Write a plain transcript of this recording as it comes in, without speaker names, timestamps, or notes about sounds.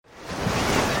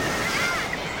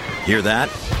Hear that?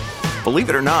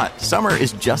 Believe it or not, summer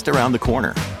is just around the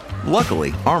corner.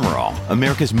 Luckily, Armor All,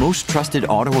 America's most trusted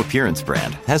auto appearance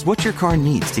brand, has what your car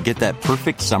needs to get that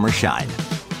perfect summer shine.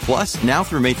 Plus, now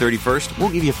through May 31st, we'll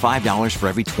give you $5 for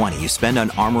every $20 you spend on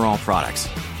Armor All products.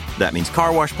 That means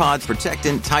car wash pods,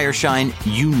 protectant, tire shine,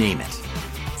 you name it.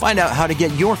 Find out how to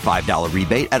get your $5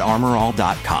 rebate at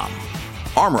ArmorAll.com.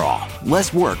 Armor All,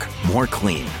 less work, more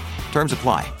clean. Terms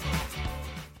apply.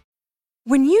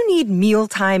 When you need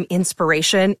mealtime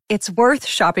inspiration, it's worth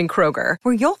shopping Kroger,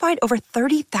 where you'll find over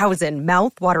 30,000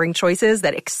 mouth-watering choices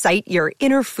that excite your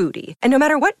inner foodie. And no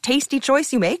matter what tasty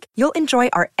choice you make, you'll enjoy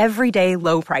our everyday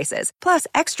low prices, plus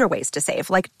extra ways to save,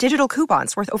 like digital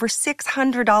coupons worth over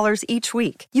 $600 each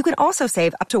week. You can also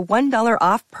save up to $1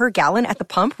 off per gallon at the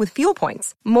pump with fuel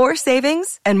points. More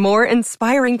savings and more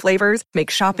inspiring flavors make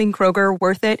shopping Kroger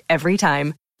worth it every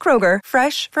time. Kroger,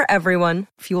 fresh for everyone.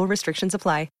 Fuel restrictions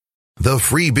apply. The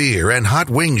Free Beer and Hot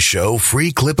Wings Show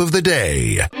free clip of the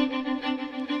day.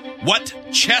 What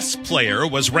chess player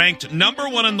was ranked number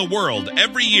one in the world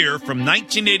every year from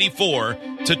 1984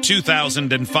 to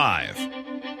 2005?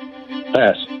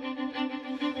 Pass.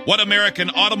 What American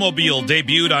automobile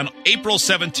debuted on April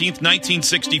 17th,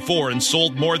 1964 and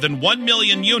sold more than 1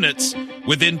 million units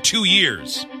within 2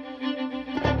 years?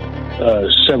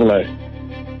 Chevrolet.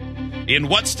 In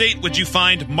what state would you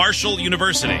find Marshall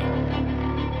University?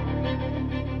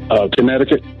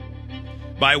 Connecticut.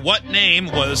 By what name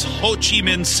was Ho Chi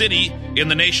Minh City in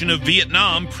the nation of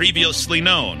Vietnam previously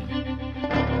known?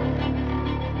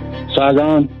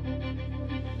 Saigon.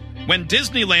 When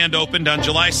Disneyland opened on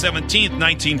July 17th,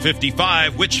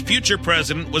 1955, which future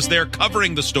president was there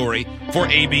covering the story for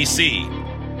ABC?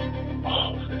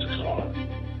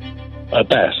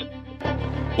 Pass.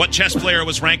 What chess player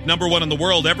was ranked number one in the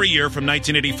world every year from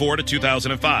 1984 to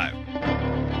 2005?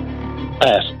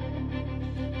 Pass.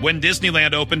 When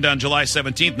Disneyland opened on July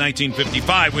 17th,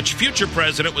 1955, which future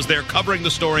president was there covering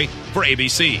the story for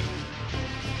ABC?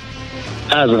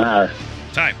 Eisenhower.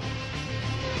 Time.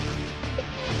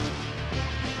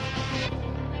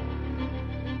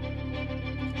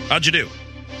 How'd you do?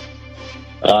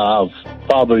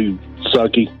 Probably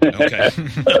sucky. Okay.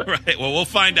 Right. Well, we'll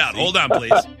find out. Hold on,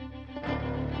 please.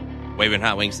 Waving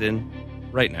hot wings in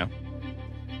right now.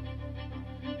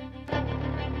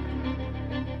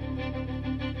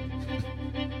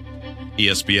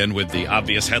 ESPN with the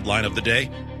obvious headline of the day.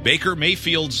 Baker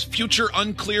Mayfield's future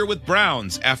unclear with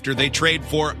Browns after they trade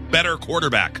for better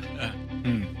quarterback.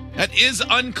 That is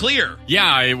unclear.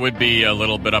 Yeah, it would be a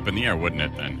little bit up in the air, wouldn't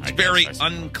it, then? It's very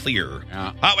unclear.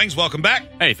 Yeah. Hot Wings, welcome back.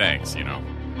 Hey, thanks,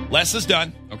 Les is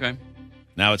done. Okay.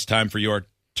 Now it's time for your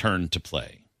turn to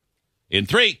play. In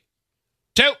 3,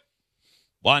 2,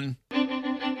 1.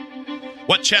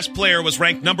 What chess player was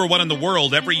ranked number one in the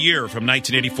world every year from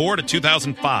 1984 to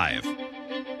 2005?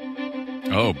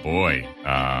 Oh, boy.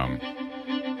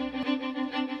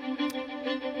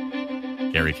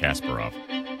 Gary Kasparov.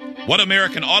 What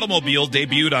American automobile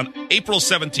debuted on April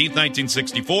 17th,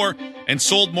 1964 and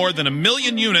sold more than 1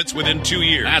 million units within 2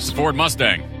 years? That's the Ford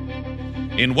Mustang.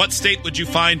 In what state would you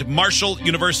find Marshall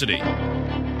University?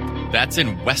 That's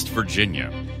in West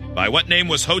Virginia. By what name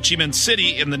was Ho Chi Minh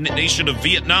City in the nation of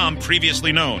Vietnam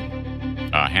previously known?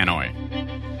 Hanoi.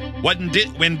 When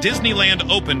Disneyland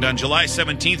opened on July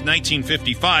 17th,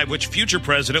 1955, which future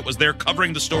president was there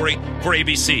covering the story for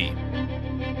ABC?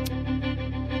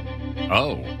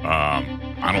 Oh,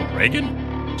 Ronald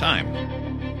Reagan? Time.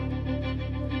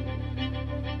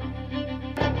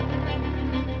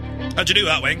 How'd you do,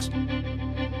 Hot Wings?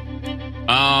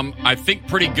 I think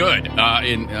pretty good.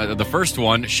 In the first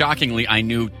one, shockingly, I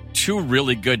knew 2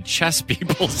 really good chess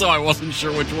people, so I wasn't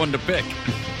sure which one to pick.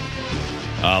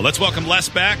 Let's welcome Les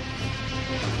back.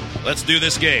 Let's do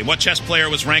this game. What chess player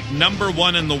was ranked number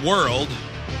one in the world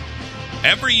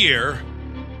every year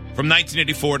from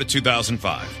 1984 to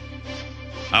 2005?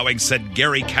 Hot Wings said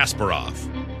Gary Kasparov.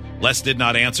 Les did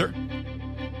not answer.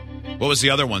 What was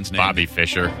the other one's name? Bobby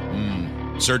Fischer.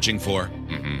 Searching for.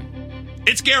 Mm-hmm.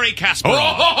 It's Gary Kasparov.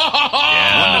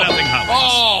 Yeah. 1-0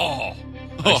 Hot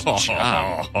Wings. Nice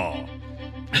job.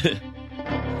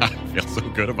 I feel so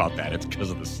good about that. It's because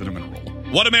of the cinnamon roll.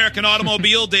 What American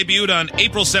automobile debuted on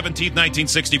April 17th,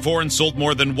 1964 and sold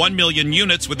more than 1 million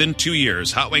units within 2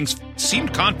 years? Hot Wings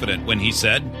seemed confident when he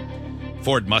said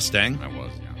Ford Mustang. I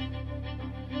was,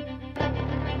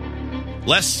 yeah.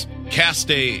 Les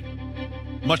cast a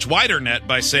much wider net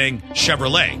by saying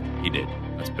Chevrolet. He did.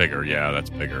 That's bigger. Yeah, that's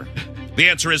bigger. The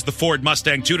answer is the Ford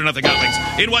Mustang. 2-0 Hot Wings.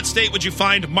 In what state would you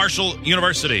find Marshall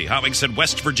University? Hot Wings said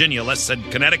West Virginia. Les said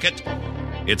Connecticut.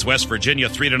 It's West Virginia.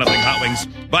 3-0 Hot Wings.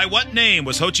 By what name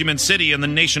was Ho Chi Minh City in the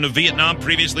nation of Vietnam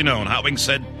previously known? Hot Wings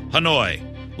said Hanoi.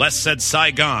 Les said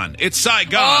Saigon. It's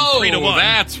Saigon, 3-1.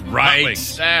 That's Hot right.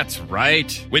 Wings. That's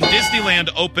right. When Disneyland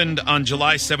opened on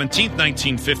July 17th,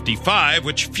 1955,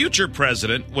 which future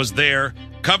president was there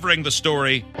covering the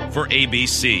story for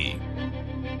ABC?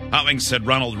 Hot Wings said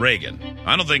Ronald Reagan.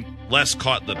 I don't think Les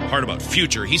caught the part about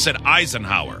future. He said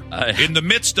Eisenhower. In the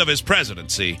midst of his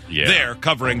presidency, there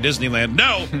covering Disneyland.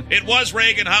 No, it was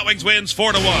Reagan. Hot Wings wins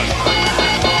 4-1.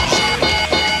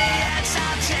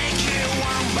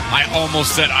 I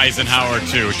almost said Eisenhower,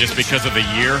 too, just because of the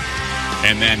year.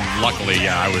 And then, luckily,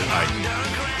 I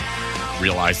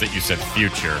realized that you said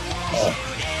future.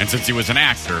 And since he was an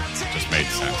actor, it just made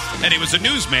sense. And he was a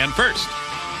newsman first.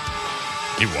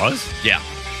 He was? Yeah.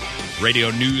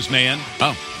 Radio newsman.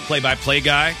 Oh. Play-by-play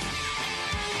guy.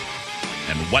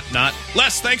 And whatnot.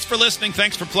 Les, thanks for listening.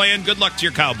 Thanks for playing. Good luck to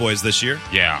your Cowboys this year.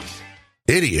 Yeah.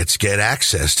 Idiots get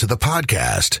access to the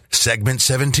podcast, segment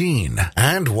 17,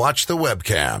 and watch the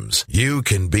webcams. You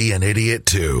can be an idiot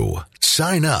too.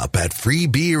 Sign up at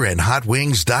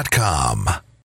freebeerandhotwings.com.